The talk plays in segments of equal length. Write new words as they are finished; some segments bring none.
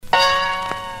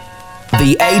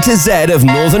The A to Z of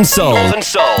Northern Soul,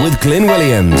 with Glyn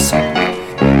Williams.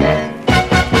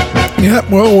 Yeah,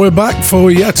 well, we're back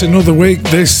for yet another week.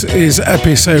 This is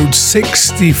episode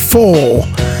 64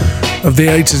 of the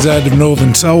A to Z of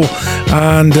Northern Soul,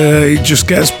 and it just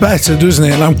gets better, doesn't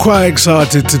it? And I'm quite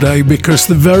excited today because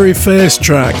the very first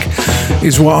track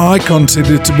is what I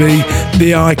consider to be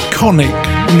the iconic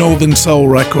Northern Soul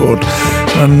record,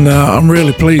 and I'm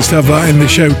really pleased to have that in the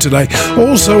show today.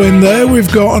 Also in there,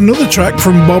 we've got another track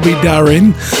from Bobby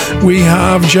Darin, we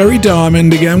have Jerry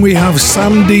Diamond again, we have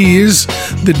Sam Dees,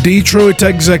 the Detroit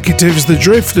Executives, the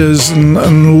Drifters,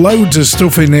 and loads of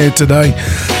stuff in here today.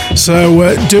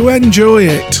 So do enjoy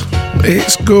it.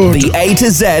 It's good. The A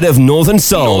to Z of Northern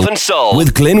Soul,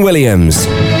 with Glyn Williams.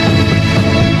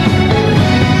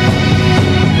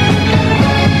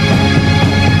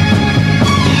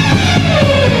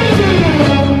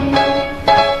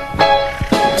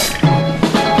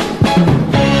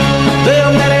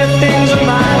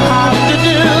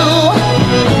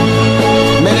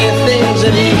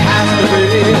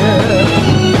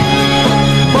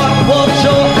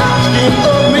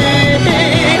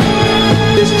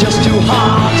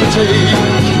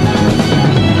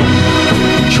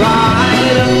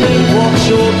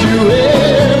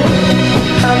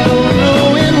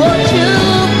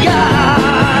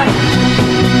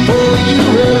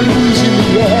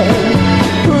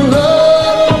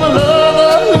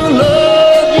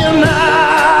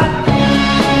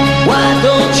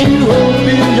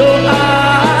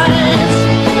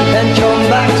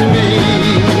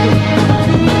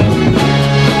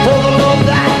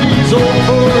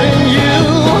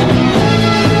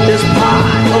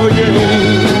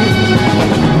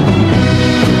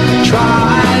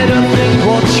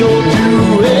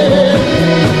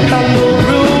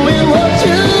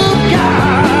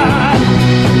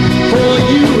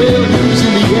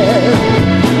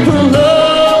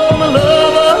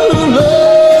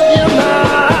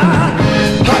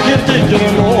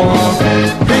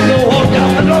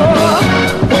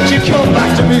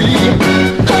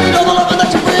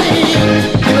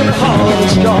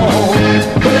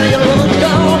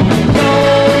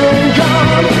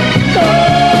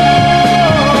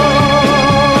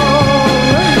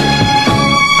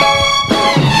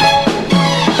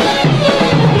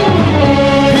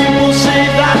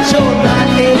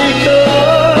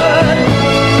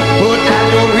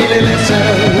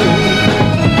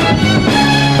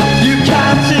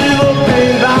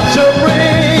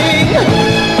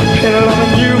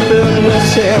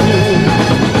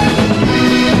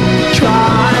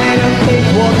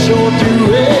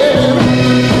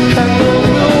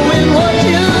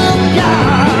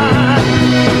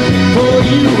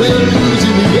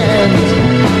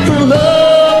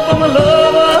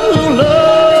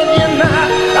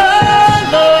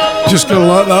 Just gonna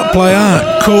let that play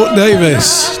out. Court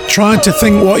Davis, Trying to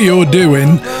Think What You're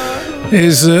Doing,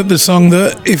 is the song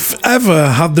that, if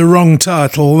ever had the wrong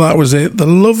title, that was it. The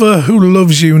Lover Who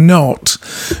Loves You Not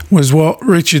was what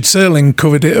Richard Serling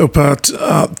covered it up at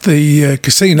the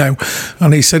casino,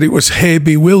 and he said it was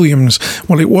Herbie Williams.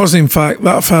 Well, it was in fact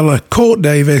that fella, Court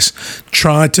Davis,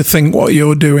 Tried to Think What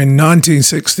You're Doing,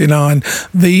 1969,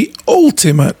 the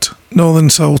ultimate Northern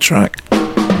Soul track.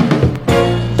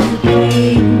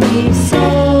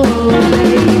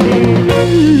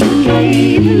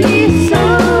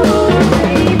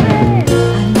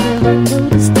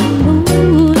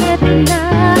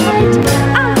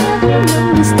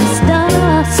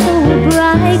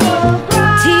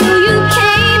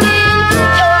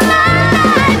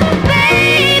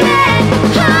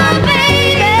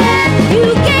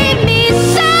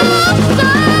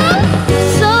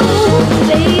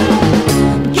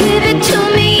 Give it to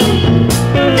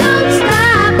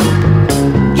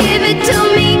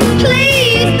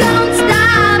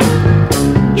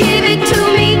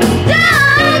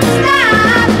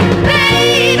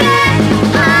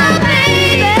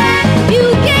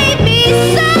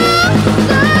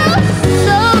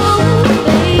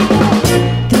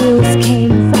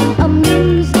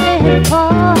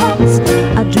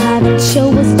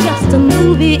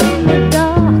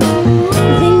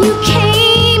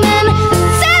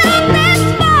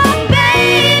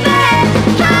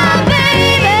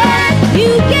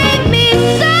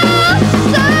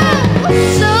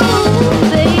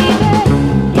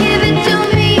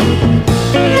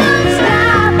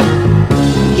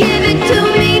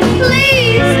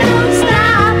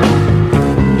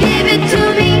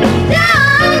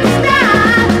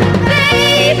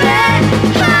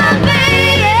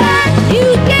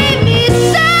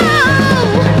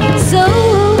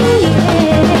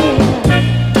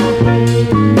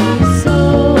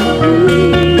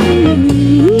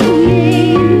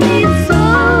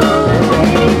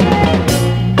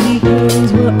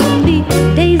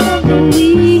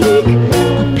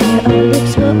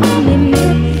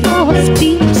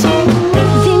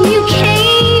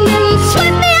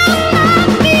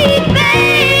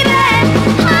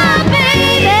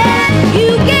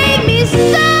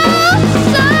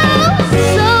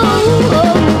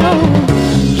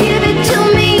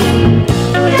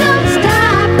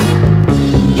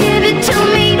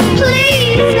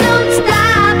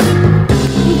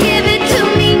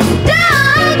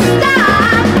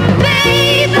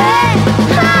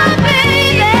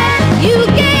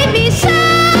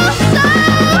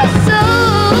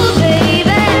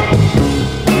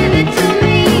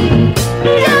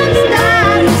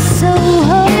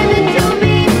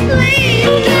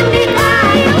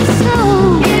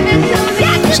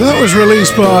was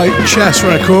released by Chess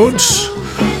Records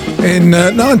in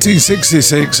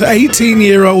 1966.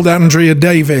 18-year-old Andrea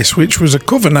Davis, which was a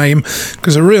cover name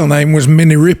because her real name was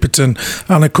Minnie Riperton,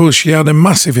 and of course she had a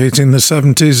massive hit in the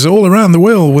 70s all around the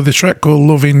world with a track called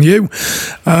Loving You,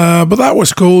 but that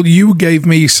was called You Gave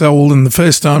Me Soul, and the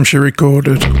first time she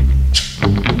recorded.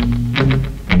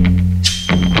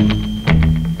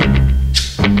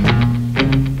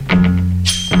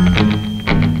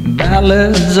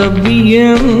 Ballads are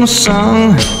being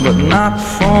sung, but not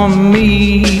for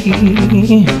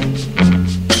me.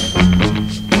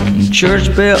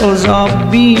 Church bells are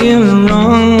being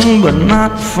rung, but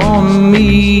not for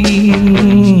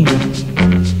me.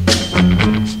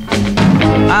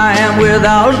 I am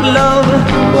without love,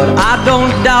 but I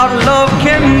don't doubt love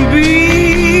can be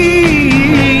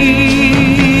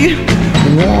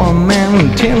warm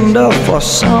and tender for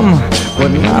some, but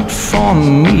not for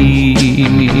me.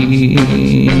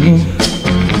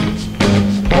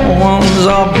 Poems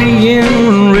are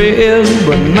being read,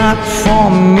 but not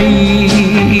for me.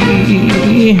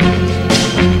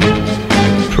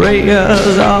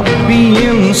 Prayers are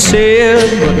being said,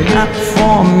 but not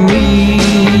for me.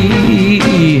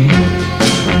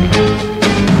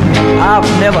 I've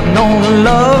never known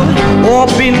love or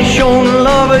been shown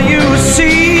love, you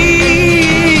see.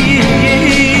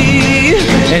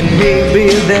 And maybe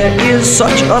there is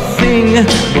such a thing,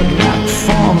 but not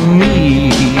for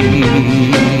me.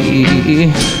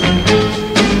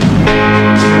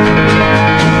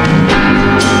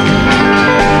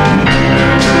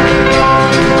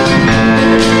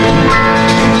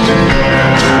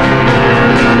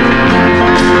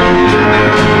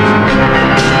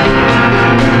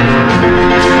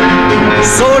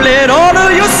 So let all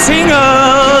of your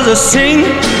singers sing,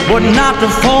 but not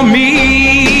for me.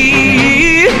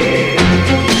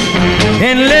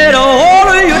 And let all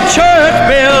of your church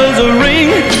bells ring,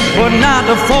 but not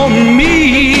for me.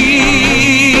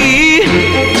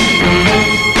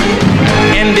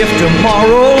 And if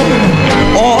tomorrow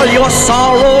all your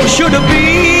sorrow should be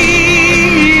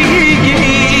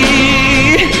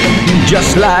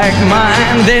just like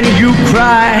mine, then you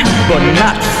cry, but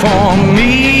not for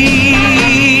me.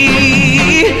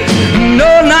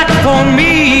 No, not for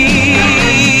me.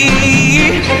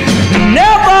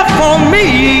 Never for me.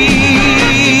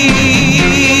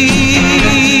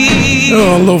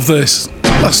 Oh, I love this.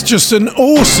 That's just an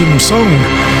awesome song.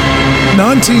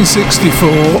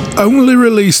 1964, only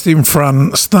released in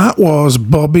France. That was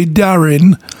Bobby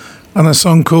Darin and a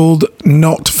song called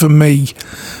Not For Me.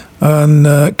 And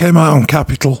came out on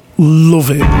Capitol. Love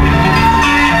it.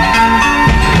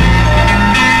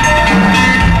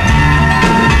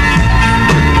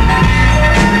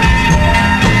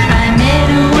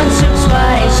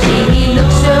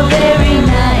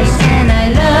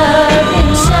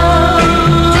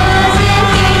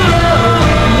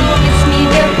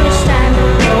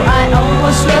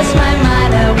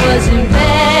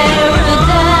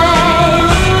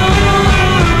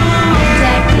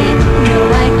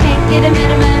 Get him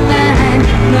out of my mind.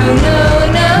 No, no,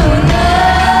 no, no.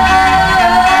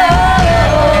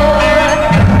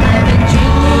 I've been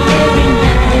dreaming every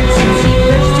night since he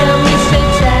first told me so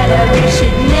tight. I wish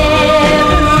it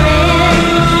never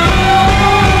ends.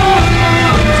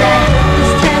 I hope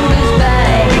this time goes by.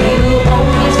 You'll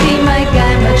always be my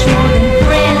guy, much more than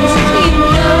friends. You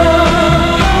know.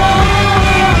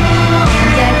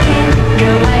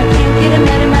 I can't get him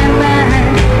out of my mind.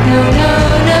 No, no,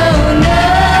 no, no.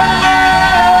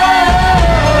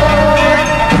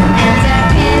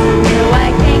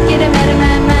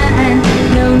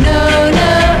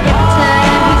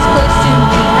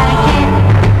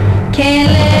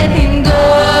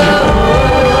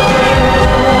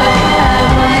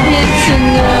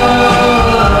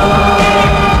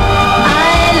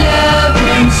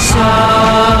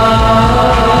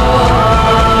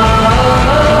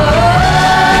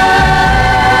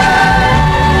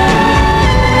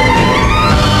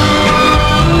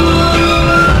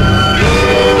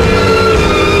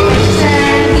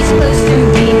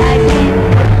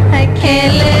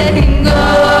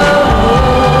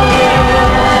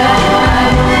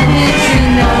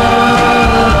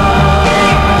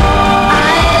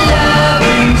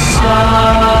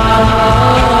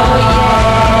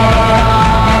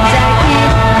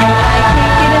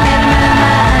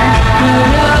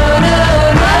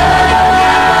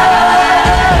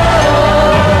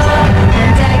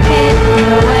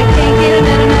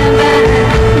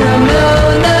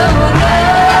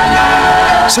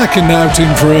 Second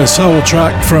outing for a soul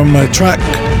track from a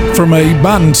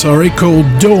band, called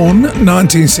Dawn,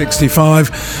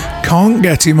 1965. Can't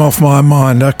get him off my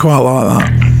mind. I quite like that.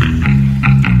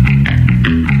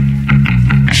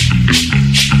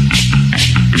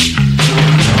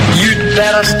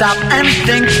 better stop and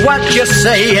think what you're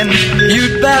saying.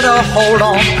 You'd better hold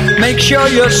on, make sure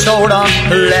you're sold on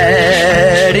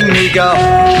letting me go.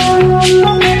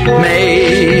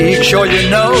 Make sure you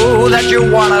know that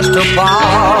you want us to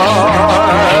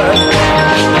part.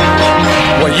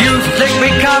 Well, you think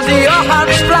because your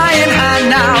heart's flying high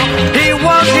now, he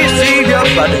won't deceive you,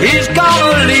 but he's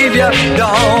gonna leave you.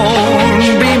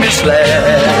 Don't be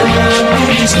misled.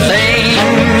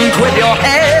 Think with your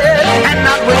head and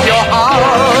not with your heart.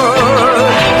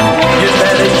 You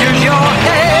better use your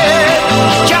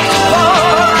head just for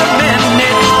a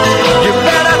minute. You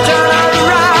better turn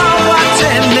around what's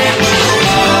in it.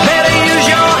 Better use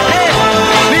your head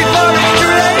before it's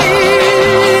too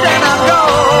late and I'm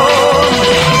gone.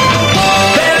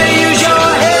 Better use your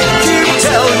head to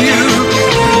tell you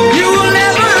you will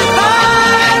never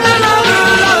find another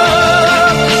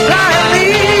love like me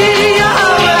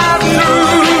all right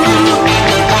through.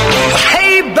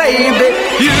 Hey baby,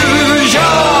 use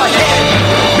your head.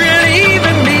 Believe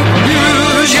in me,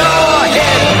 use your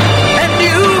head, and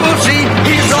you will see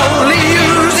he's only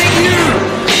using you.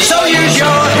 So use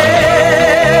your head.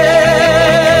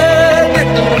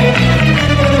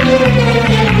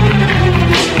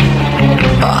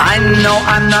 I know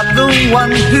I'm not the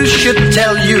one who should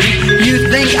tell you. You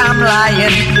think I'm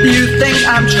lying, you think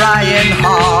I'm trying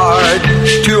hard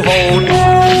to hold,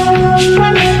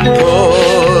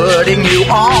 putting you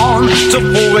on to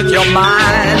fool with your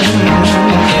mind.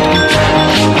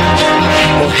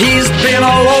 Well, he's been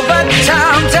all over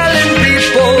town telling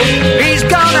people he's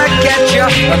gonna get you,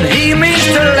 and he means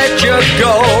to let you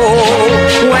go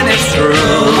when it's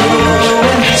through.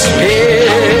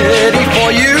 Pity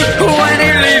for you when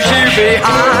he leaves you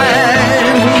behind.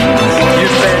 You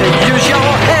better use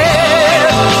your head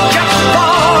just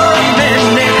for a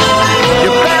minute.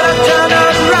 You better turn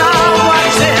around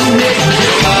what's in it.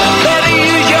 Better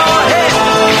use your head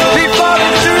before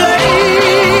it's too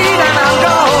late and I'm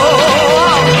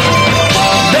gone.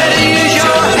 Better use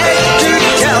your head to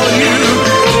tell you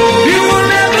you will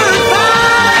never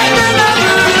find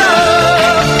another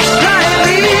love like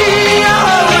me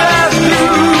all right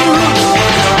through.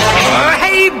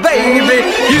 Hey baby,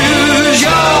 use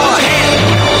your head.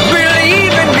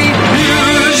 Believe in me,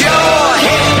 use your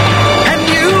head, and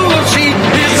you will see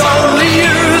he's only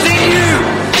using you.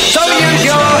 So use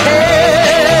your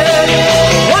head.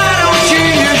 Why don't you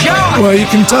use your head? Well, you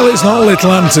can tell it's not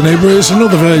Little Anthony, but it's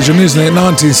another version, isn't it?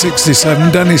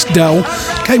 1967, Dennis Dell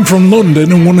came from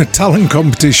London and won a talent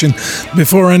competition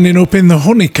before ending up in the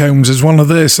Honeycombs as one of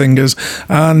their singers.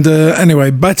 And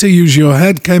anyway, Better Use Your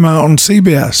Head came out on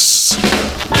CBS.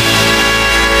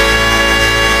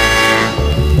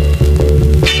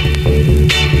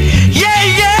 Yeah,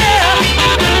 yeah.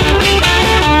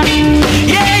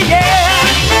 Yeah, yeah.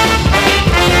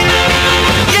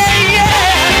 Yeah, yeah.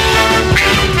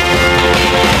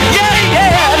 Yeah,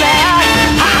 yeah.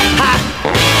 Ha, ha.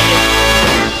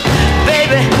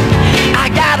 Baby, I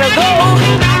gotta go.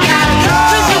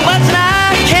 Drink too much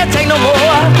now, can't take no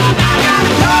more.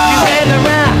 You hang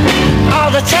around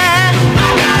all the time,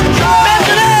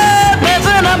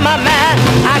 messing up my mind.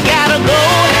 I gotta go.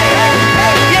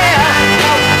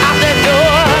 Yeah, out that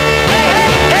door.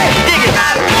 Hey, dig it.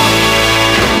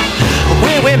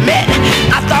 When we met,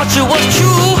 I thought you was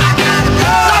true.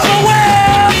 Lost my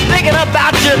world thinking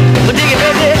about you. But dig it,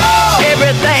 baby,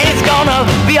 everything's gonna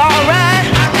be alright.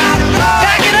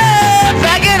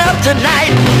 Back it up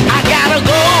tonight. I gotta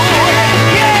go.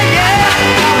 Yeah,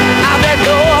 yeah, out that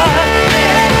door. Dig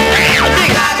it. Ha,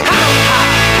 ha.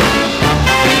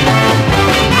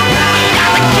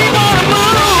 Gotta keep on the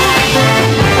move.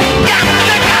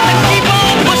 Gotta keep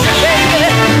on pushing, baby.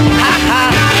 Ha, ha.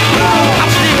 I'm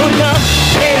still young,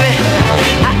 baby.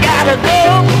 I gotta go.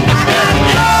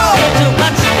 Too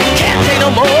much, can't take no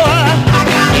more.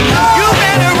 You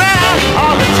been around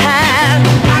all the time.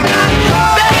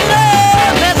 Better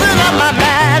love messing up my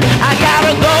mind. I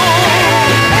gotta go.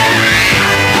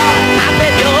 Out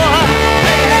that door.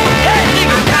 Hey,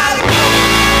 nigga, gotta go.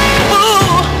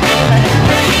 Ooh.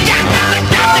 Gotta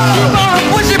keep on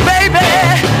pushing, baby.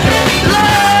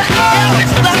 Love,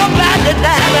 it's not about the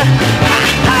night.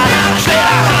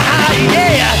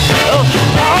 Yeah. Oh,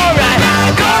 all right.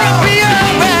 Gonna be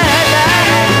alright.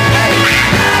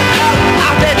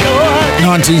 Out that door.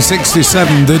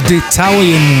 1967, The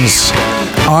Detalians.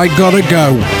 I Gotta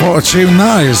Go. What a tune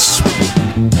that is.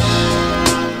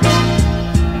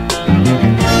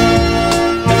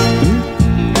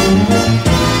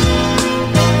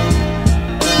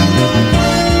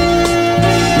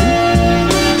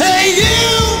 Hey you,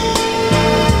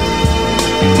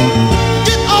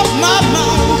 get off my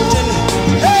mountain.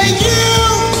 Hey you,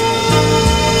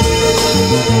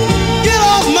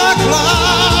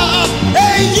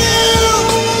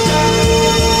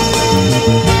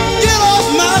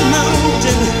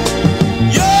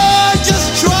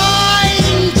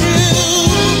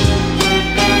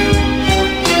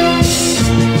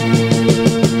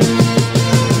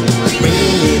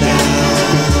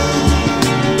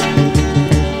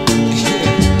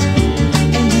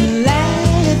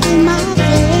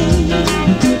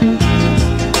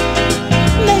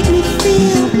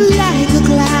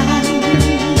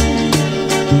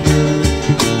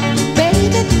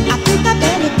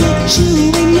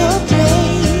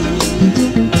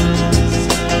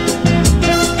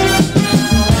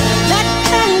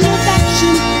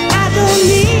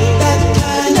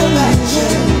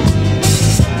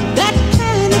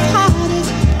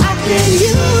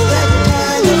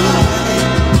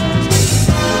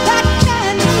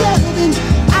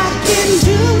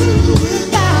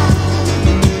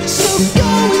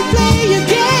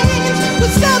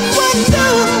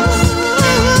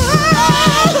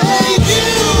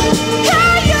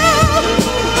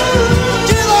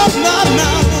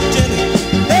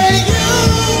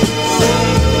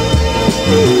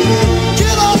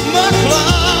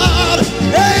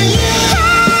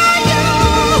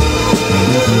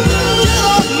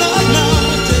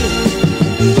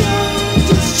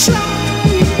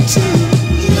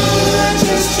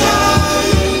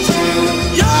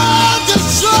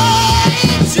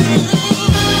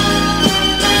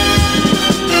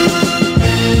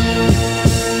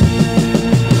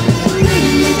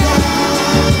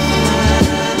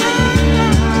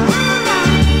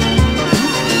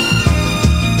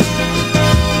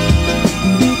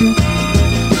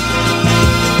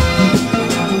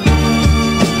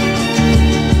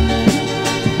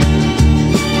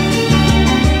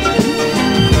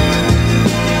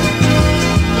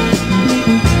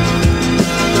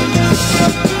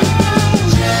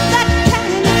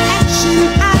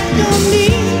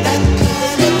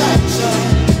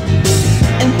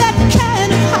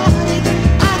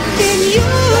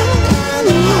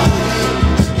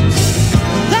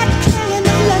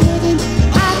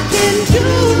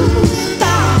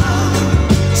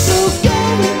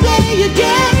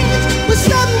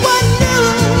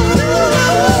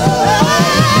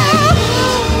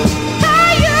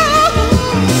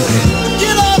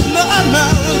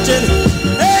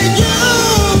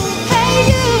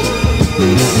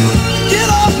 Get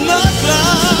off my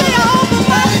cloud.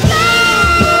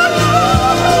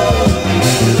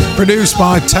 Produced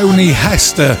by Tony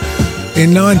Hester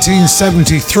in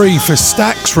 1973 for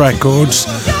Stax Records.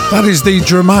 That is the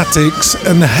Dramatics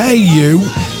and Hey You,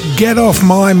 Get Off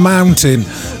My Mountain.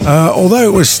 Although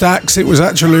it was Stax, it was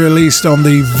actually released on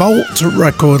the Vault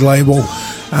record label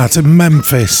out of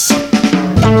Memphis.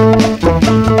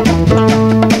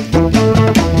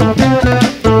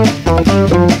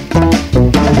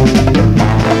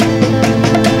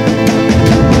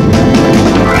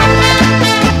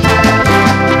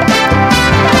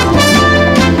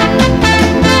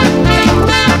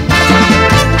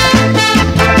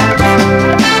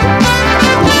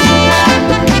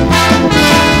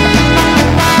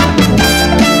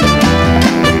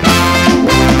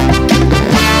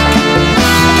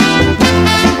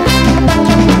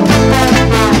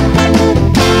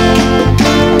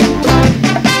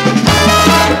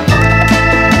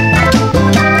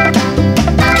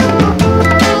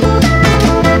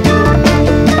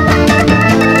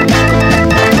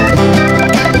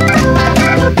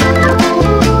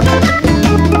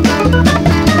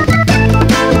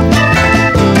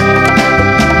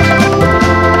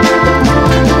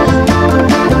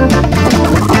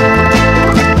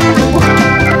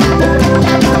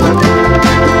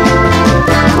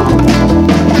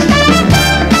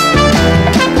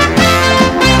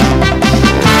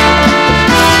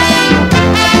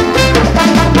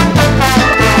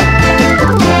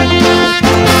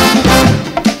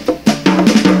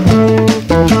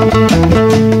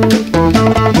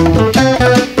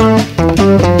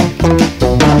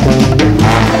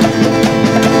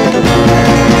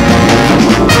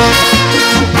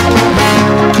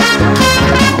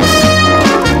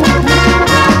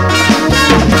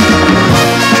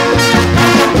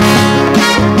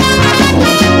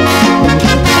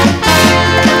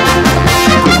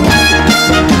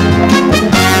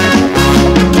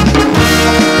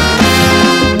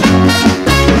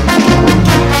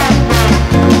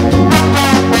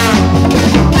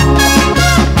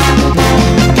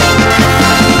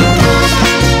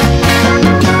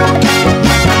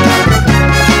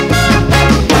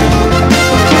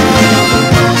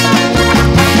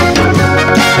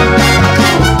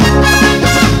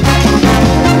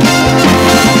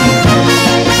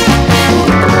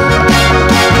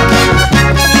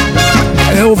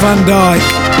 Van Dyke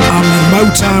and the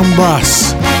Motown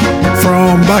Brass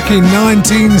from back in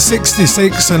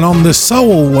 1966 and on the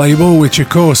Soul label, which of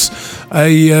course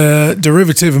a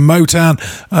derivative of Motown,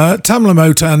 Tamla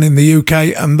Motown in the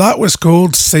UK, and that was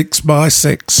called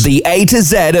 6x6. The A to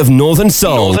Z of Northern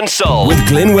Soul, with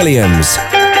Glyn Williams.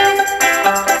 Hey,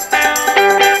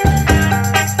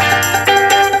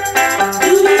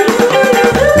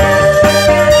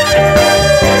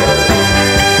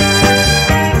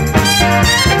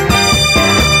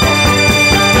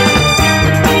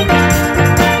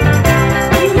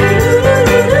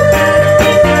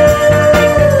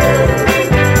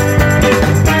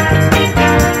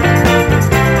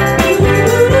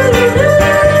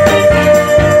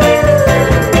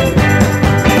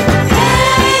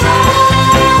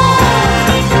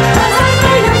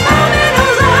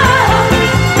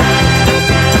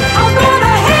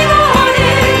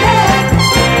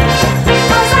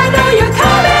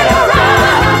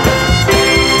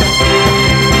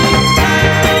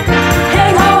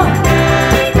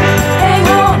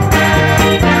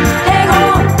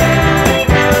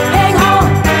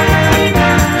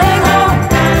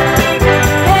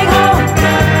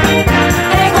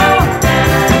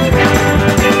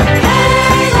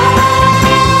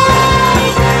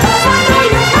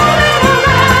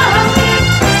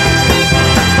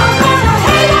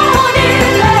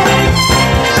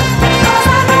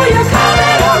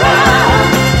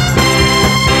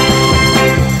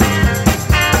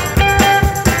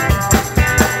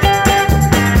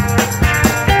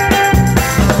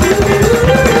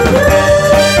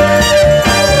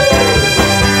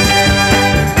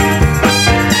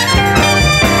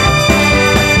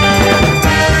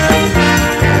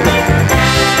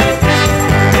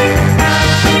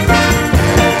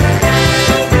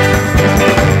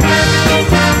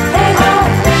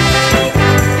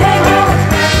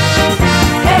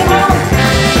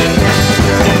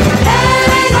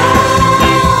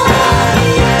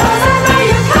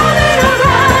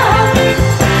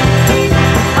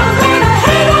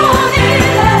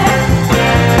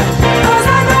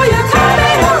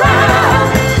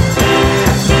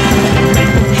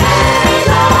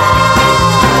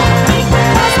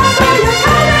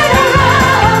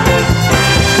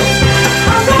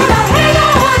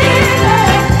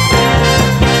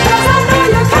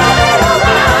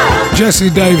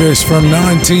 Jesse Davis from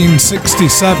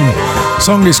 1967.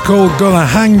 Song is called Gonna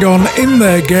Hang On In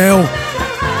There Girl,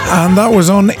 and that was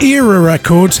on Era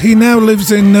Records. He now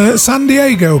lives in San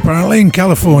Diego, apparently, in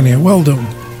California. Well done.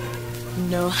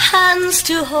 No hands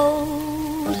to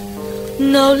hold,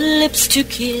 no lips to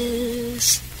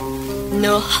kiss,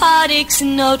 no heartaches,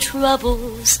 no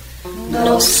troubles,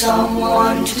 no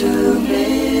someone to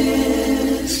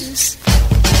miss.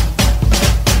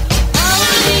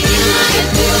 Only you can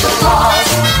feel the loss.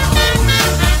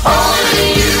 Only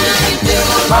you can feel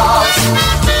the loss.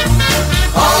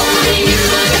 Only you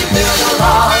can feel the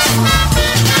loss.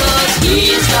 'Cause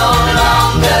he's no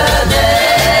longer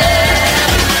there.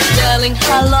 Darling,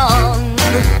 how long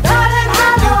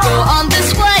you go on this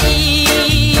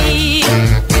way?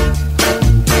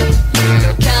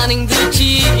 Counting the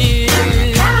tears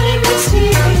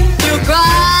you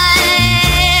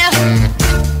cry.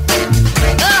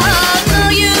 Oh, no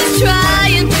use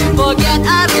trying to forget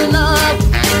our love,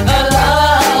 a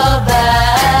love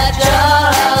that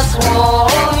just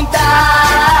won't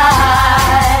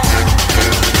die.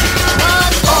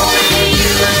 'Cause only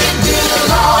you can feel the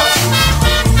loss.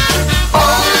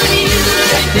 Only you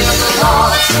can feel the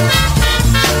loss.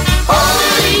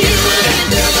 Only you can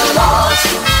feel the loss.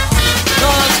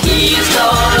 'Cause he's no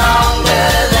longer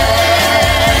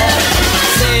there.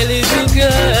 Say, little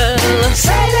girl,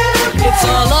 it's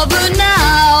all over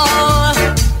now.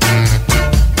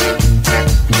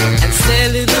 And say,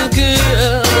 little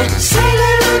girl,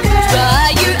 dry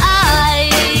your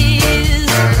eyes.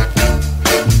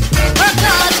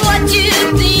 Because what you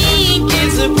think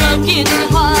is a broken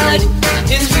heart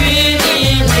is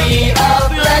really a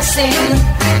blessing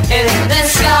in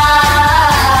disguise.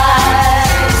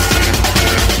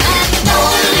 And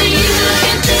only you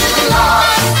can feel the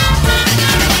loss.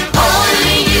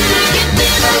 Only you can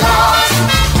feel the loss.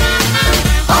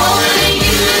 Only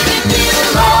you can feel the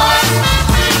loss.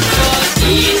 'Cause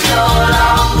he's no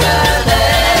longer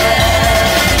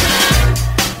there.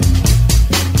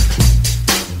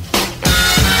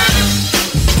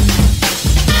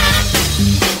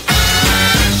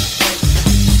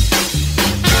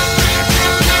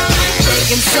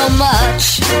 Taken so much,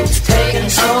 it's taken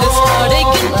so this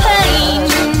heartache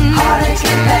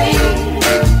and pain,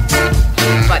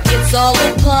 but it's all a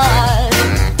part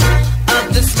of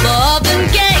this love and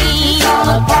game. It's all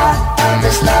a part of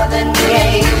this love and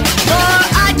game. For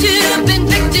I too have been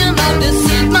victim of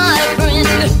deceit, my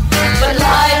friend, but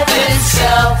life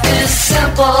itself is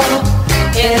simple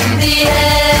in the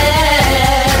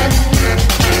end.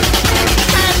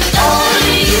 And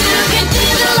only you can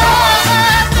feel the loss.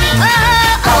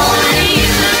 Only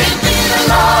you can feel the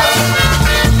loss.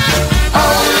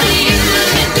 Only you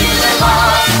can feel the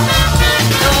loss.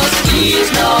 'Cause he's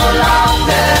no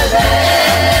longer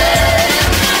there.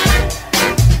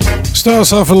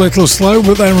 Starts off a little slow,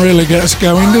 but then really gets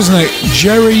going, doesn't it?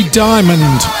 Jerry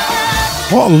Diamond.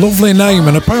 What a lovely name,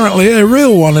 and apparently a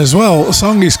real one as well. The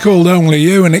song is called Only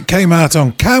You, and it came out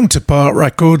on Counterpart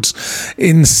Records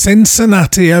in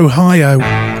Cincinnati, Ohio.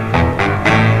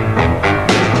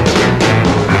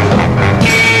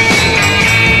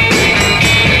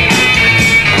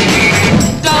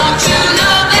 Don't you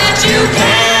know that you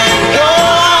can go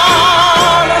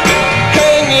on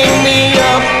hanging me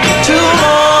up too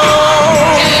long?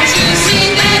 Can't you see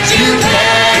that you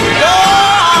can go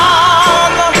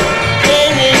on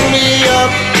hanging me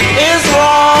up is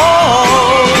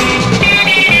wrong?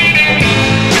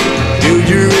 Do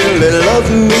you really love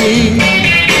me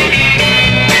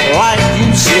like you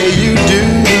say you do?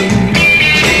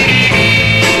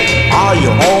 Are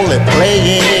you only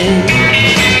playing?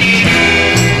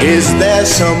 Is there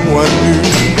someone new?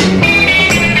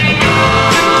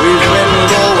 We've been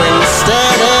going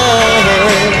steady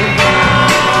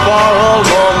for a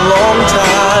long, long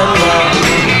time now.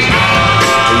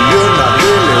 You're not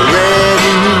really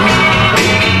ready.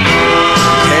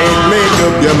 Can't make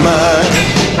up your mind.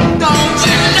 Don't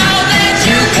you know that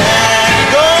you can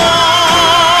go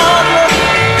on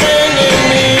hanging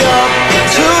me up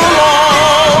too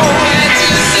long? Can't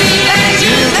you see that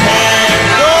you can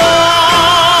go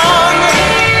on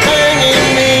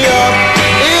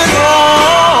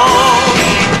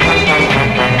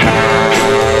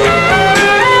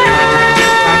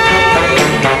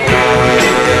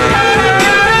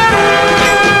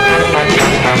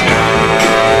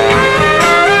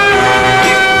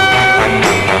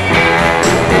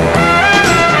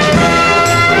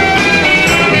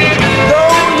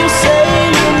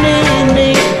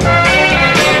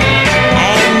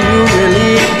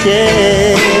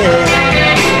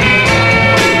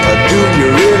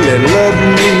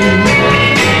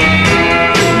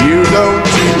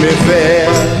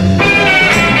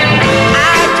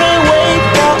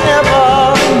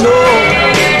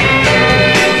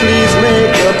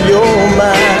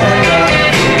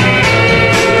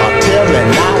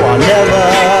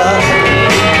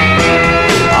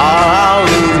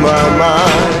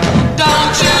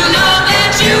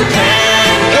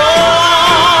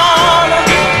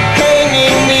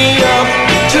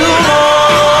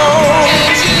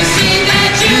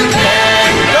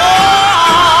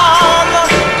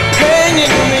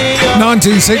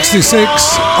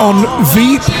 1966 on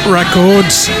Veep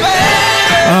Records.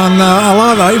 And I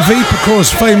like that. Veep, of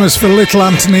course, famous for Little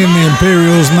Anthony and the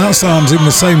Imperials, and that sounds in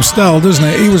the same style, doesn't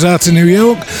it? He was out in New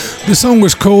York. The song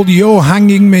was called You're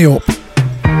Hanging Me Up.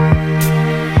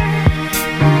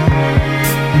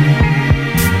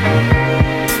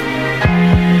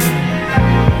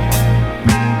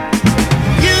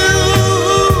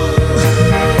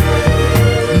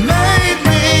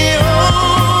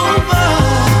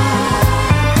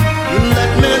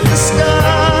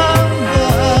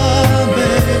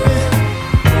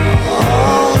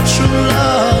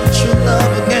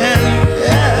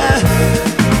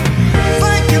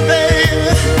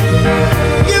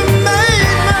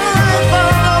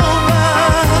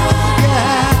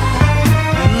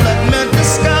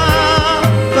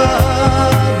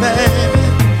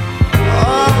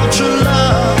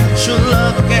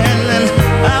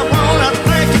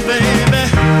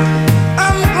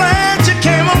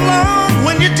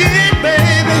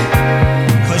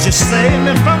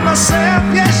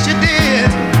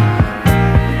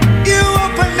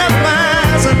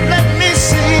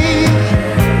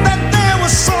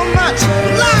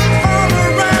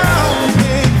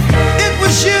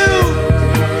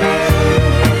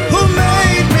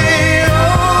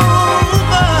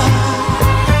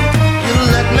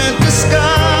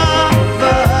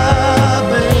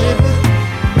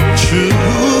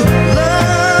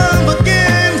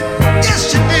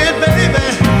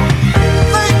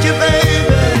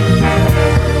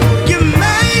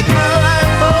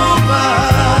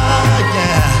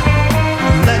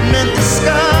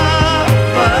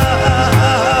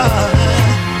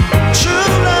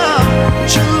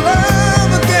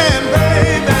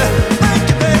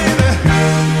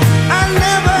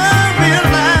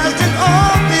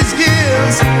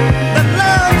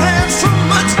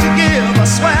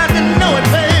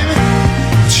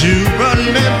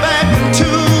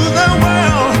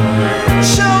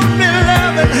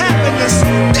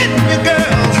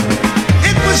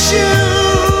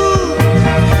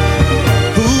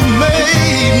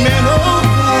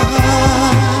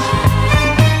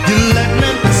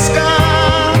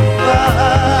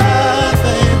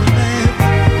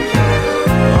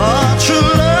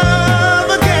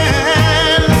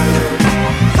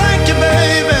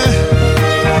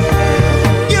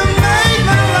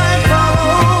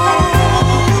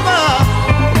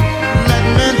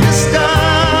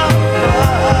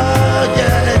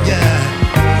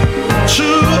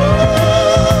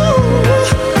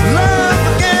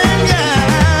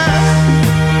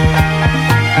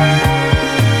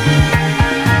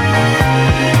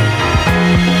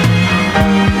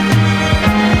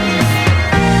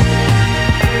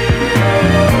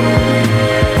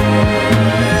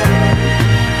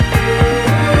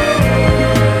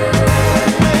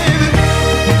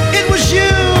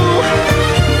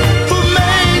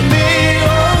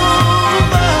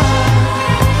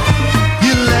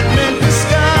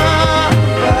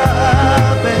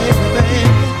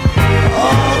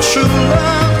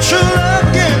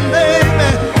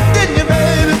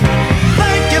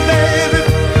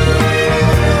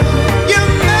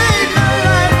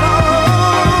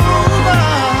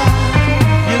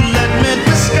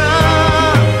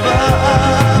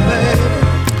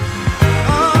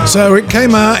 So it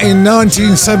came out in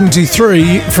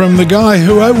 1973 from the guy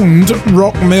who owned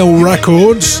Rock Mill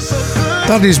Records.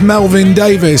 That is Melvin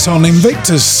Davis on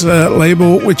Invictus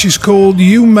label, which is called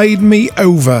You Made Me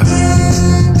Over.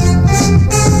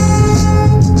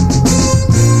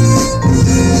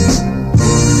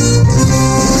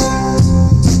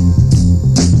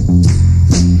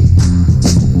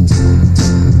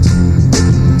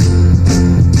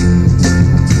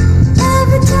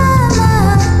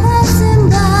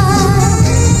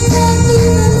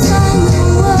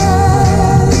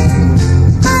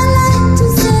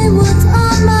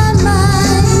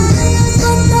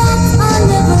 But that's I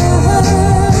never heard.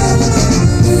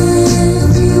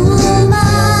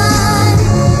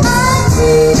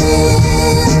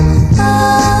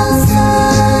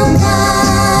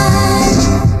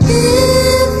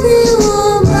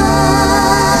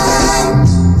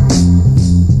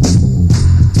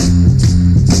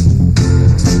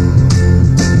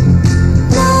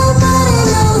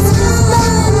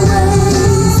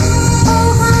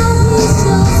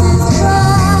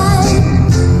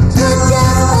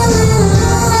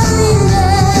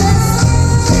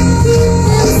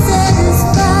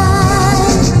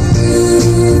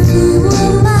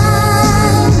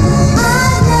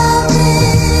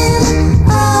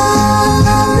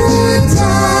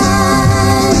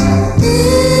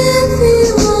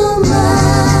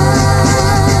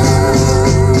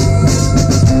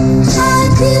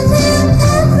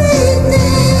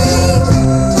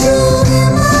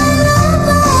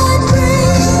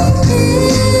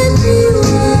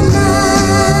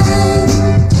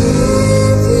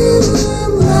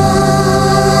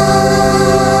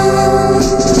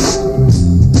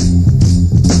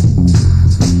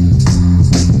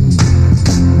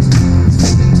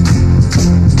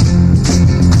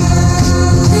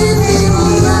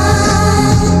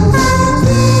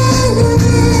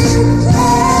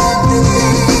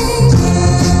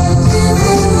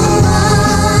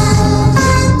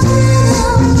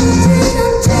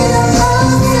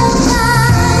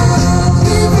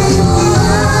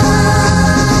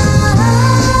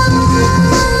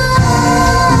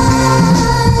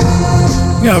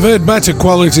 Yeah, I've heard better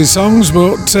quality songs,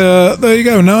 but there you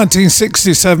go,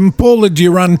 1967, Paula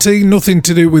Durante, Nothing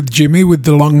to Do with Jimmy with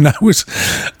the long nose,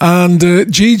 and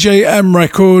GJM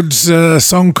Records, a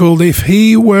song called If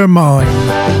He Were Mine.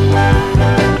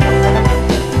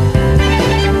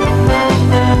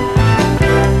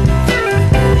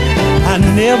 I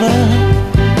never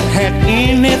had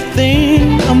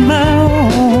anything of my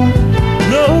own,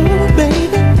 no, baby,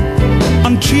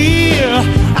 until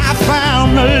I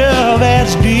found a love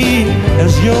as deep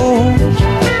as yours.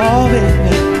 Oh,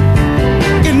 baby,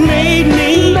 it made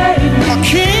me a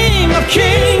king of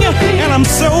kings, and I'm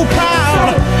so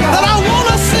proud that I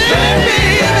wanna say,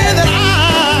 baby, that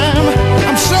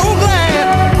I'm so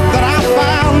glad that I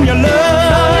found your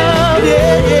love.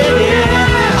 Yeah, yeah,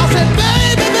 yeah. I said,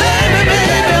 baby, baby,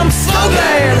 baby, I'm so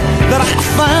glad that I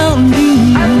found you.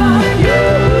 I found you.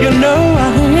 You know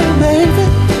I am, baby.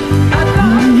 I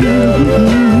found you.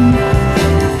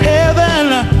 Heaven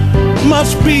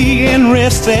must be in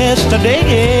rest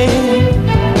yesterday.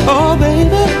 Oh,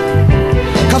 baby,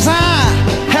 'cause I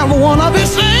have one of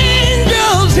his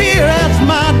angels here as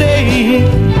my day.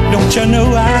 Don't you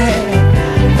know I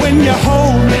have? When you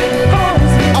hold me,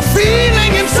 a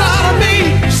feeling inside of me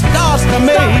starts to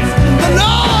make the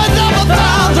noise of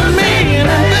 1,000 men.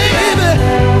 And baby,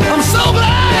 I'm so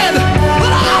glad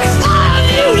that I found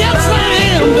you. Yes, I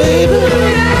am, baby.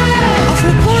 I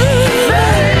said,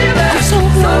 baby, I'm so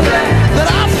glad that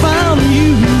I found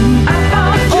you.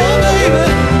 Oh, baby,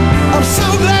 I'm so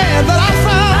glad that I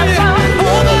found you.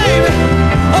 Oh, baby,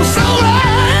 I'm so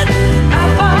glad.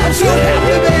 I'm so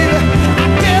happy, baby. I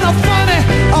get a funny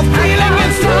feeling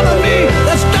inside of me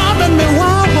that's starting me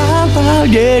wild, wild, wild.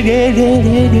 Yeah, yeah, yeah,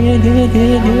 yeah, yeah, yeah,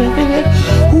 yeah,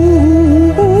 yeah.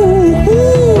 Ooh, ooh,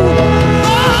 ooh.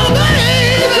 Oh,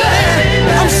 baby,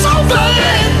 I'm so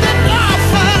glad that I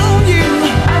found you.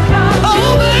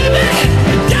 Oh, baby,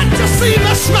 got to see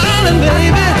me smiling,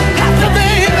 baby. Happy,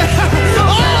 baby.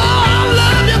 Oh, I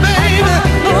love you, baby.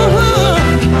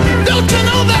 Don't you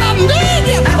know that I need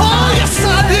you? Oh, yes, I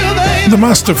do, baby. The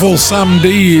masterful Sam D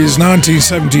is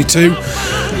 1972,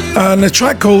 and a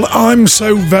track called I'm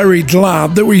So Very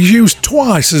Glad that was used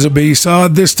twice as a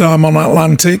B-side, this time on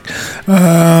Atlantic,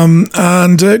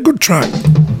 and a good track.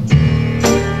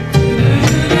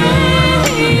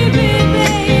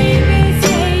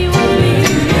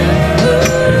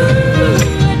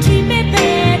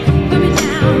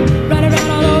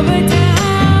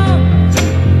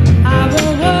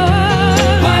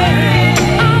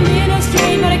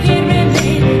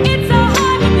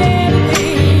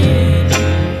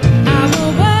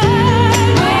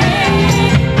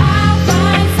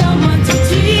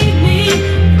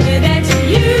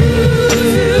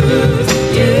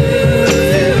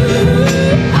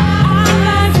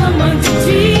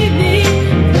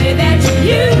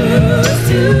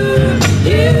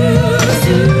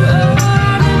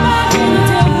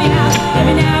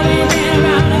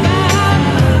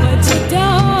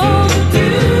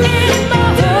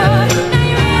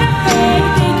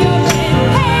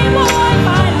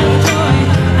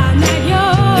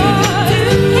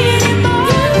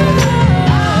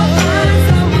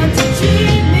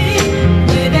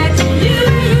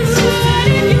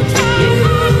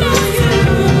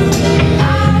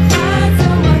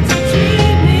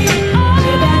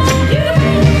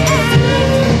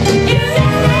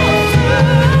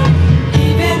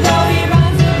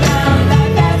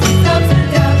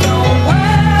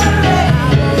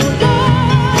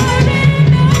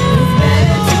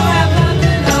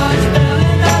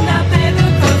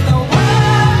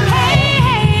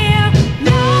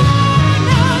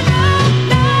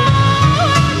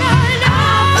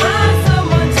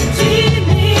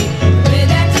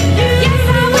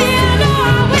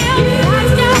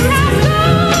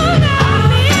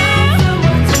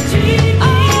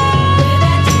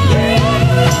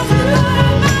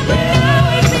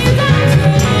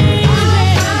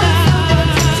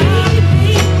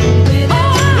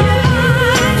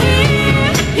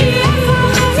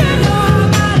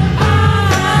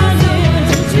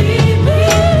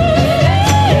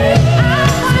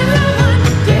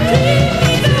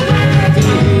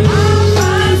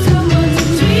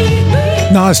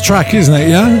 Nice track, isn't it,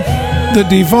 yeah? The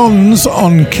Devons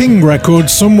on King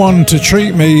Records, Someone to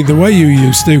Treat Me the Way You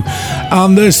Used to.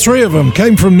 And there's three of them.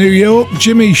 Came from New York,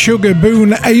 Jimmy Sugar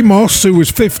Boone Amos, who was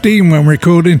 15 when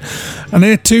recording. And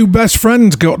their two best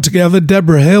friends got together,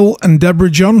 Deborah Hill and Deborah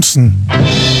Johnson.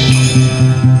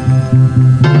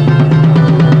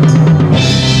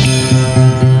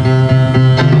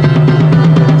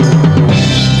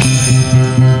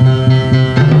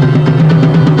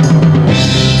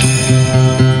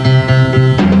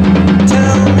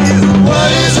 Tell me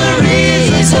what is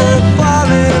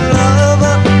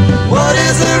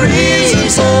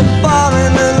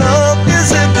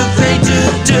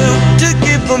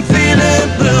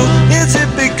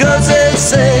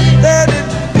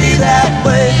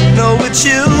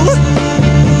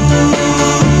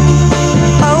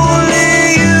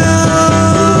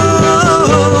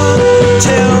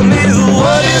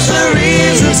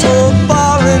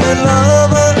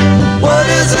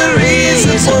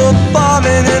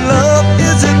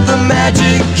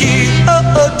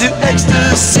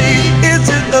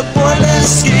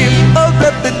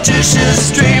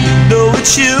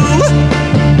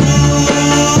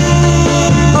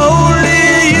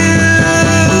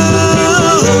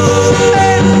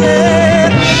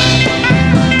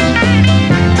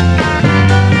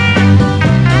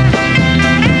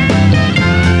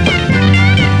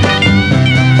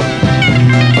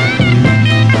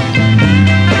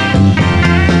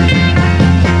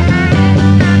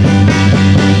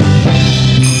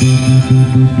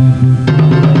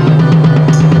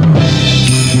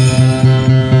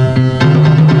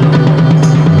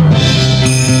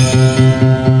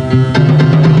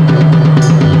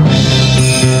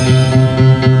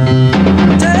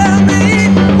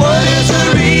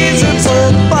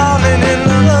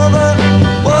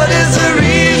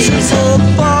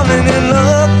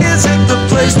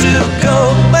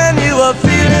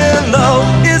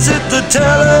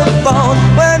telephone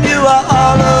when you are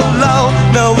all alone.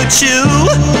 No, it's you,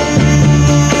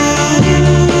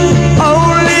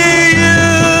 only you.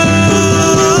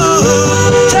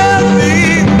 Tell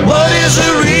me, what is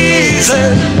the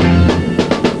reason?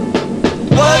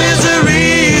 What is the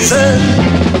reason?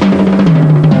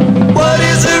 What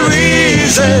is the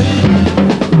reason?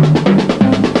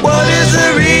 What is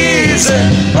the reason?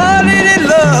 What did it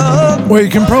love? Well, you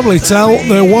can probably tell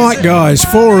they're white guys,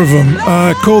 4 of them,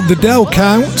 called the Del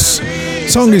Counts. The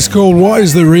song is called What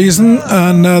Is the Reason,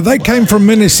 and they came from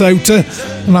Minnesota,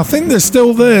 and I think they're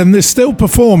still there, and they're still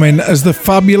performing as the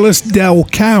fabulous Del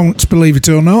Counts, believe it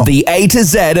or not. The A to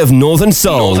Z of Northern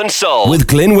Soul, with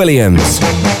Glyn Williams.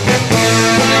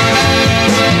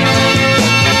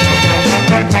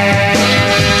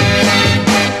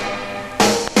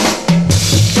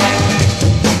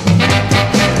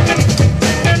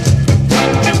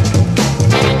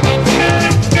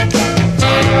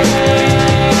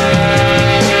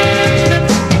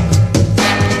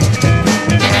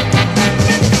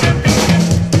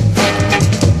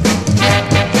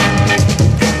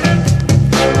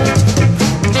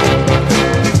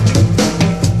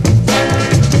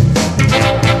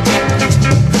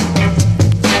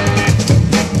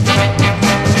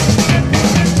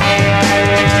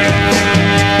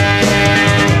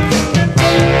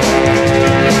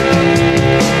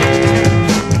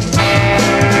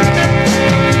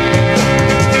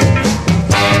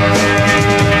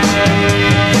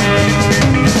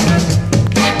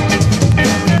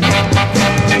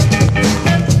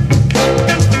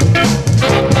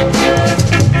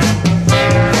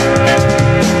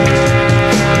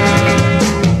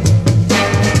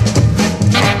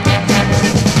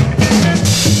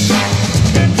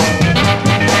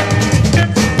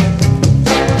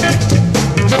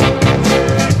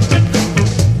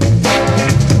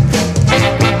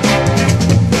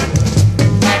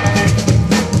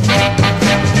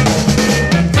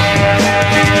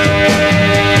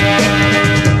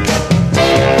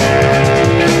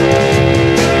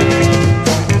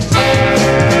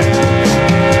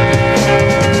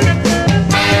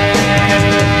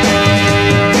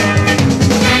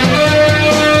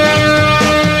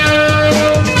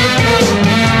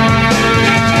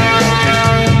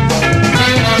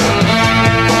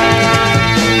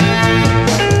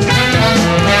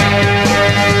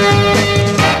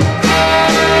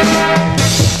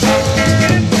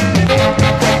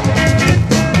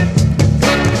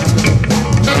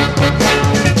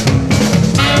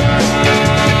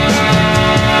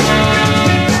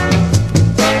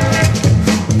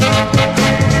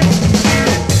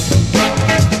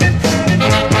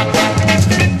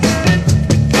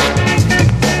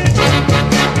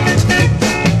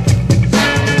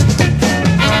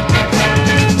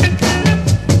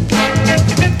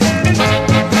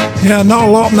 Yeah, not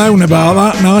a lot known about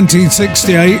that.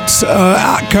 1968,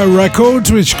 Atco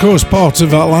Records, which of course part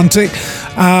of Atlantic,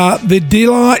 the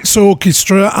Delights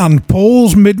Orchestra and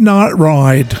Paul's Midnight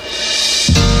Ride.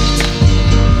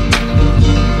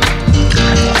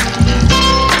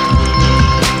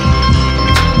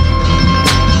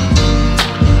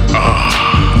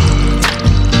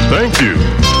 Thank you,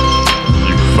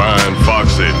 you fine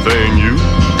foxy thing, you.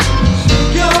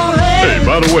 Hey,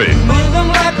 by the way,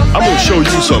 I'm gonna show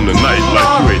you something tonight like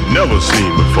you ain't never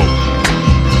seen before.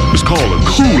 It's called a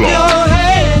cool-off.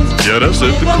 Yeah, that's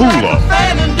it, the cool-off.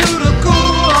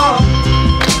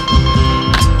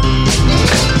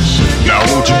 Now I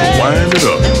want you to wind it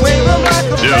up.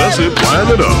 Yeah, that's it, wind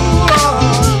it up.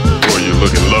 Boy, you're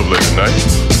looking lovely tonight.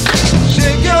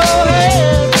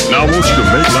 Now I want you to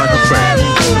make like a fan.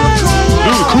 Do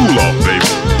the cool-off, baby.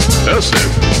 That's it.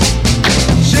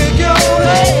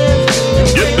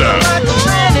 Get down.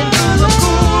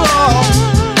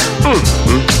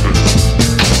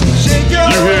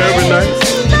 You here every night?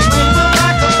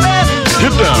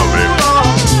 Get down, baby.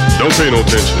 Don't pay no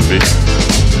attention to me.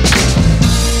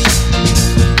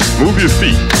 Move your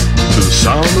feet to the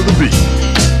sound of the beat.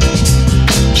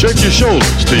 Check your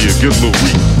shoulders till you get a little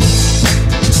weak.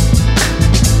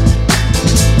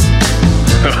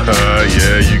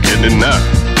 Yeah, you getting it now.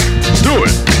 Do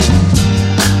it.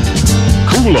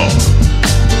 Cool off.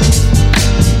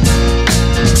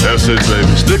 That's it,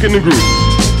 baby. Stick in the groove.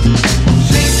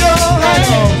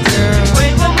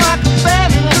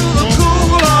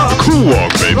 The cool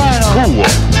walk, baby. Cool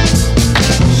walk.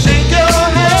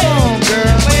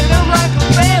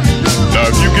 Now,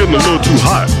 if you're getting a little too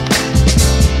hot,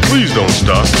 please don't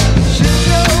stop.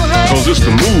 Cause it's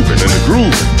the moving and the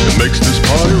grooving that makes this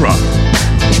party rock.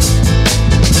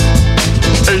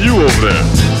 Hey, you over there,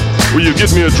 will you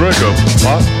get me a drink of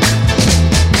pop?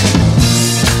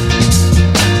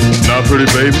 Nothing? pretty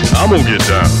baby. I'm gonna get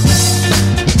down.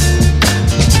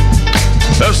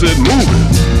 That's it, move it.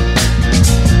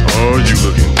 Oh, you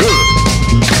looking good.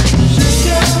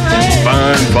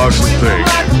 Fine foxy thing.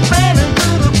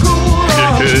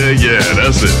 Yeah,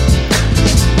 that's it.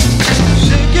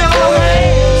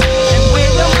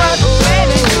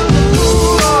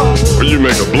 Well, you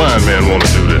make a blind man want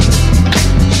to do this.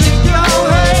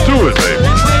 Do it, baby.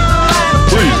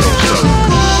 Please don't stop.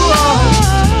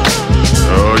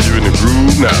 Oh, you in the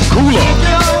groove now. Cool off.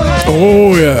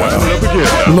 Oh,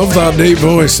 yeah. Love that deep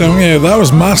voice, don't you? That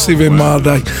was massive in my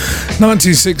day.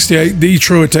 1968,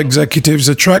 Detroit Executives,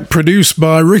 a track produced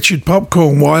by Richard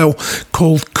Popcorn Weil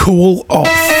called Cool Off.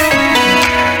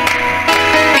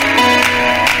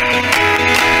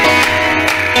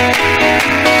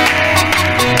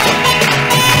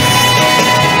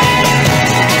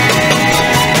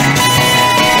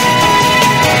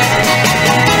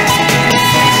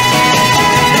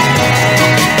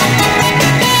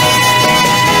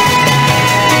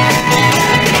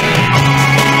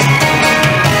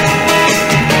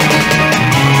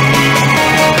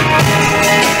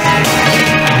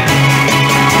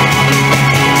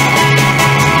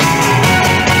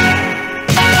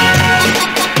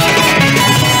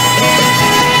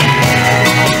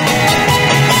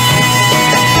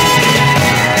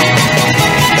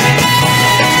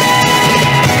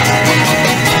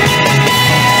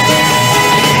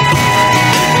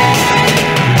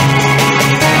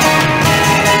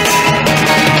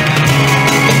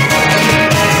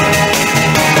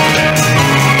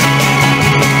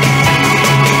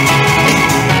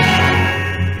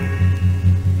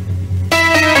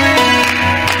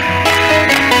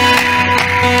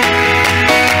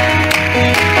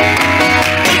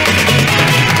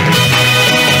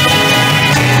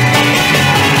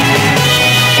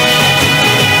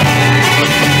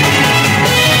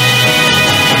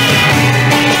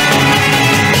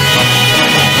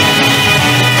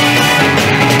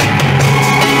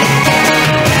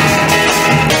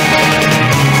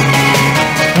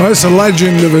 Well, it's a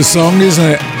legend of a song, isn't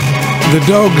it? The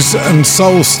Dogs and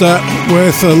Soul Step,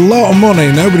 worth a lot of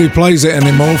money. Nobody plays it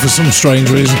anymore for some strange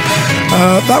reason.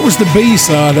 That was the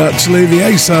B-side, actually. The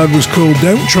A-side was called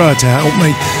Don't Try to Help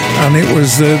Me, and it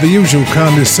was the usual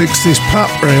kind of 60s pop,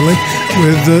 really,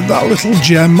 with that little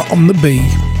gem on the B.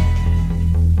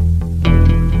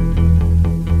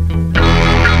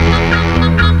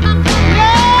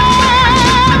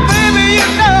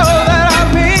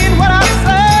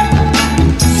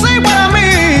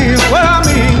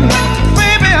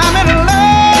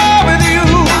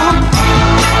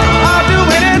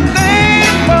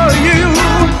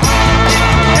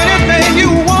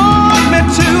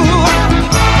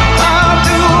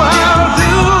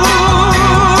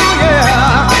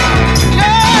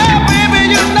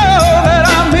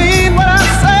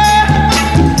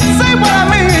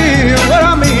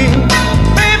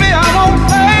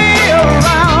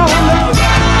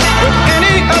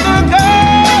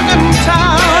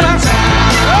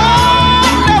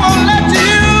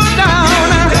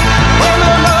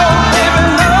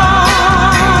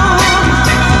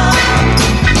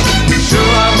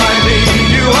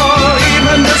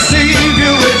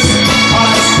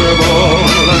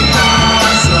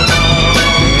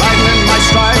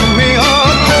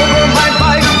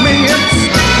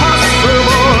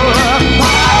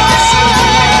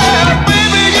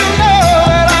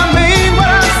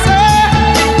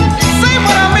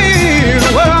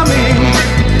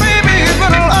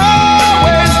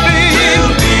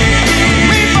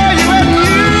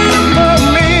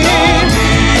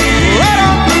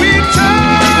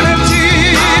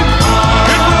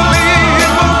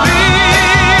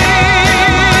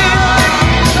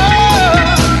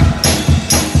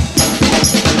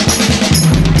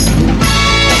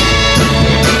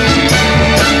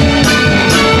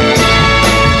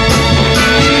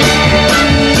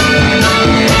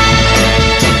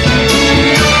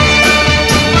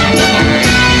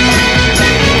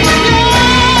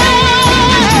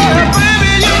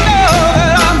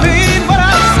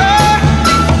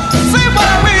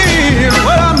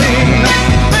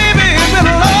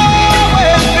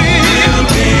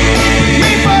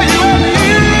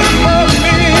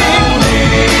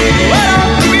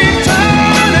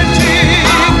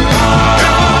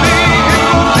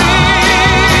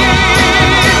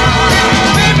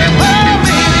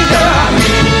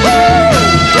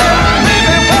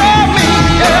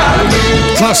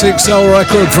 Classic soul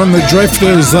record from the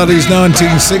Drifters, that is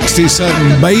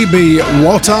 1967, Baby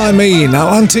What I Mean,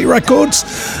 Atlantic Records,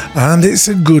 and it's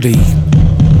a goodie.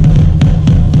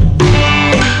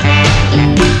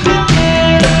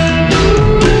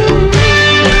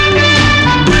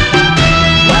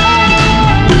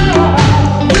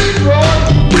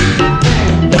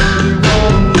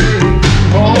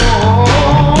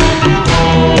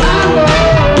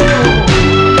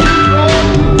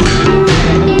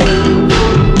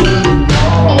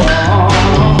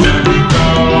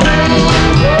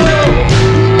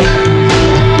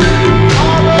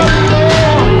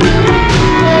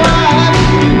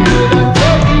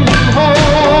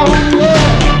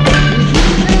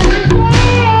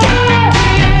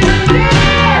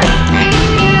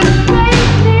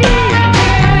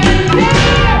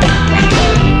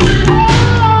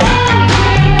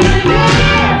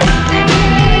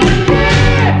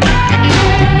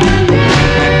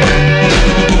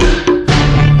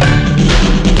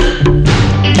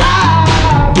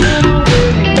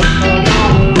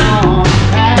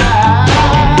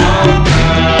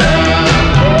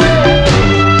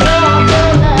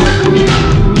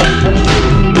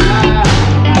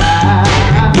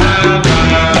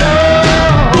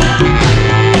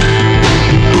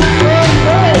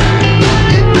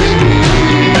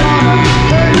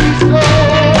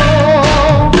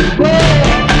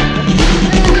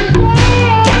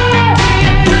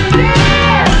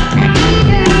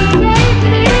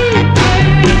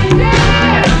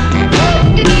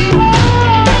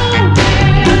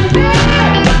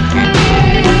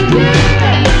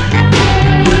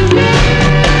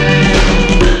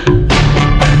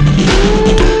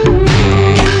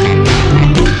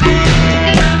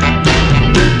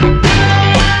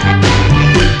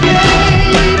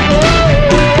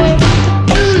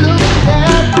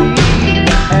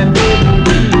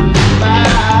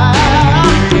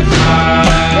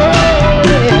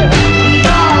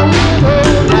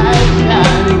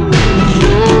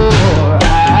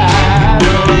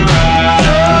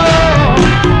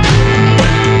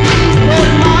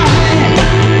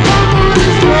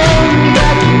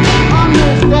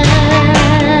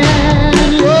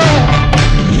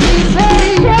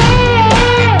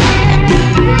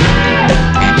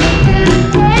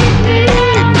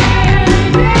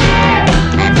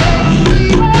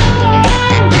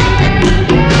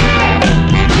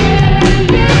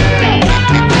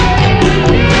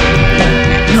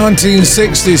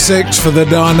 1966 for the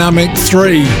Dynamic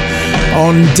 3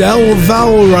 on Del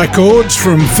Val Records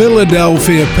from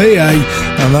Philadelphia, PA,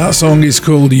 and that song is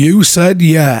called You Said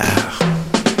Yeah.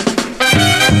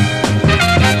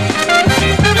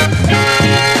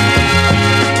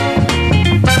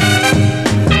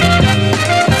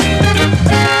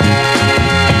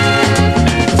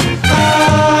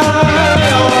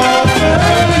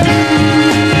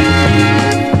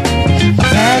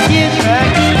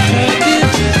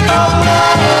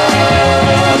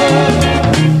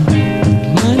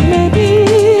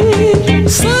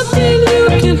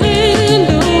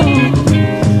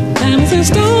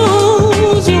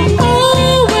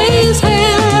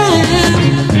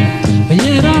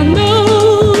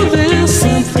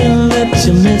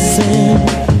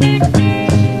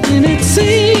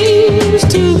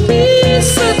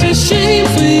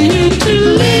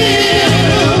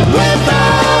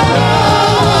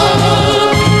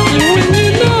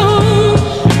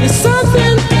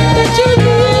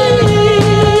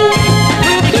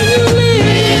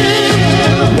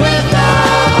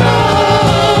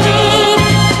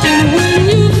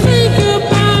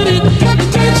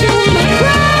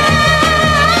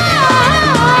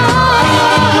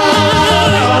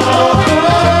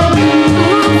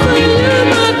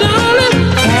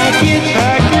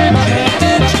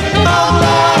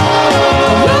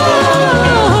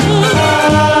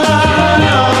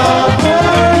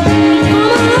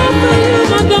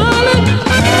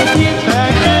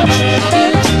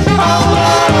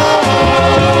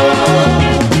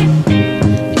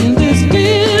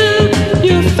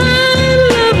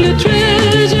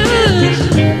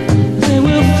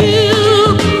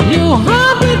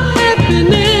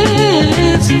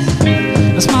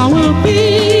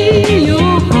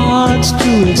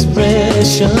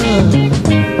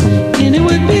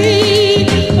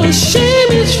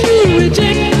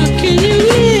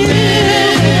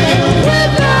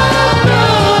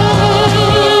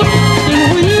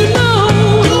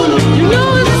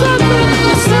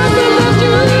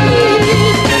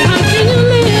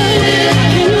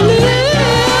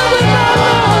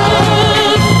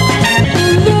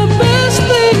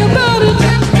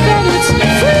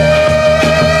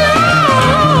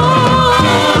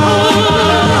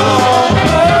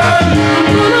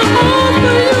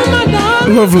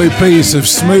 Lovely piece of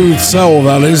smooth soul,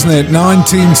 that, isn't it?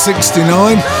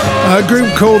 1969, a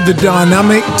group called the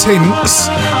Dynamic Tinks,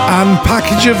 and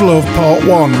Package of Love Part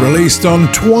 1, released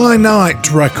on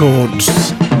Twilight Records.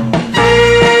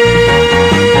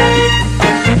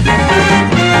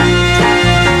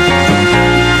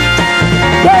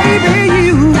 Baby,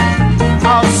 you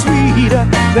are sweeter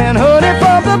than honey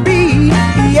from the bee,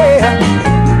 yeah.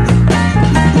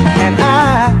 And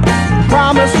I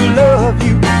promise to love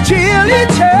you till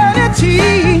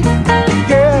eternity,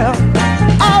 girl.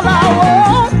 All I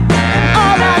want,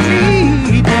 all I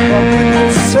need, for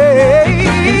goodness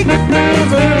sake,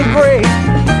 is a little break,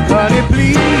 honey,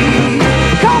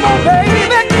 please.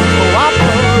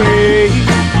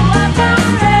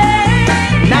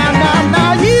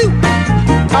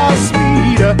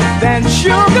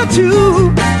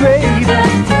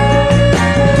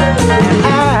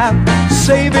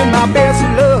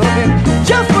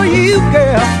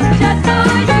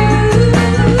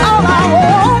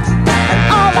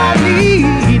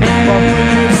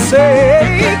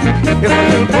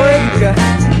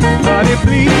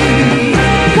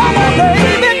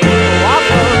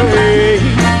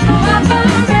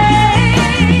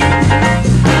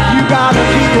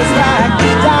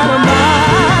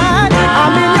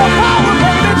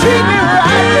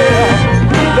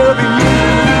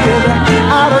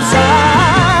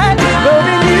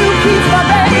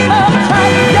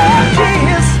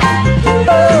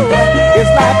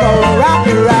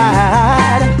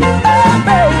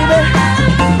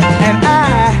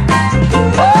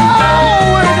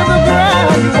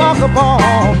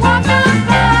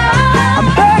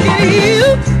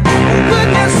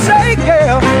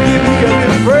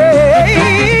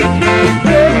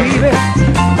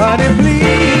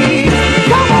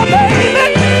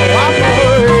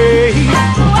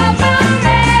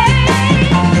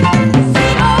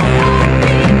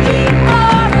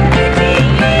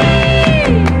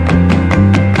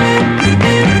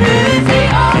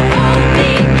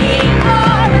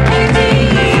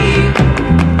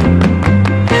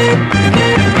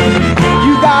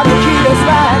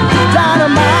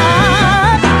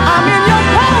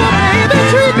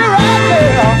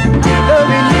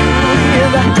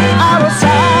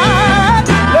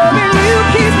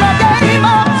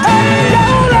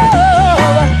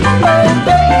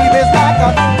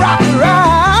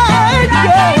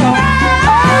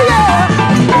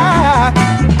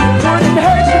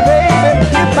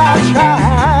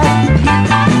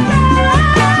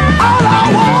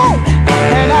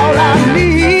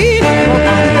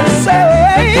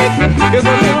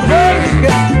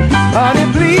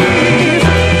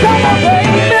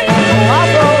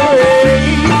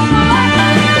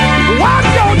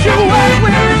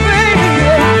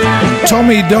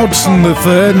 Tommy Dodson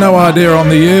III, no idea on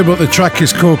the year, but the track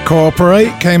is called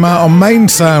Cooperate, came out on Main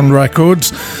Sound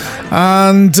Records.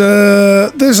 And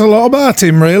there's a lot about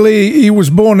him, really. He was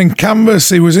born in Canvas,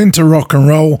 he was into rock and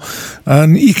roll,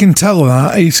 and you can tell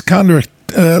that. He's kind of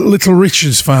a Little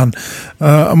Richards fan,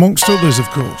 amongst others, of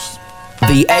course.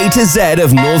 The A to Z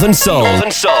of Northern Soul,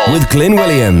 with Glyn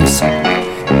Williams.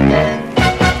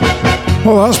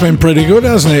 Well, that's been pretty good,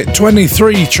 hasn't it?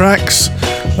 23 tracks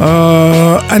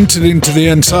entered into the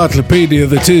encyclopedia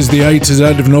that is the A to Z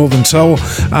of Northern Soul,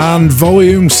 and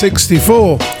volume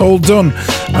 64, all done.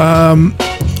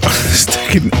 It's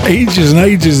taken ages and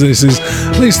ages, this is.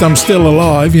 At least I'm still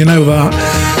alive, you know that.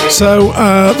 So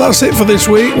that's it for this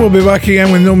week. We'll be back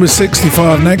again with number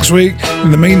 65 next week.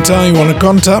 In the meantime, you want to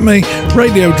contact me,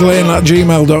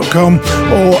 radioglyn@gmail.com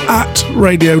or at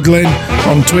radioglyn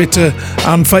on Twitter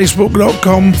and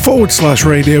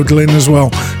facebook.com/radioglyn as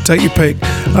well. Take your pick.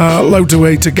 Loads of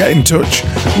way to get in touch.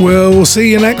 We'll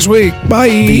see you next week. Bye.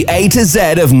 The A to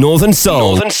Z of Northern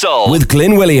Soul, with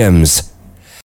Glyn Williams.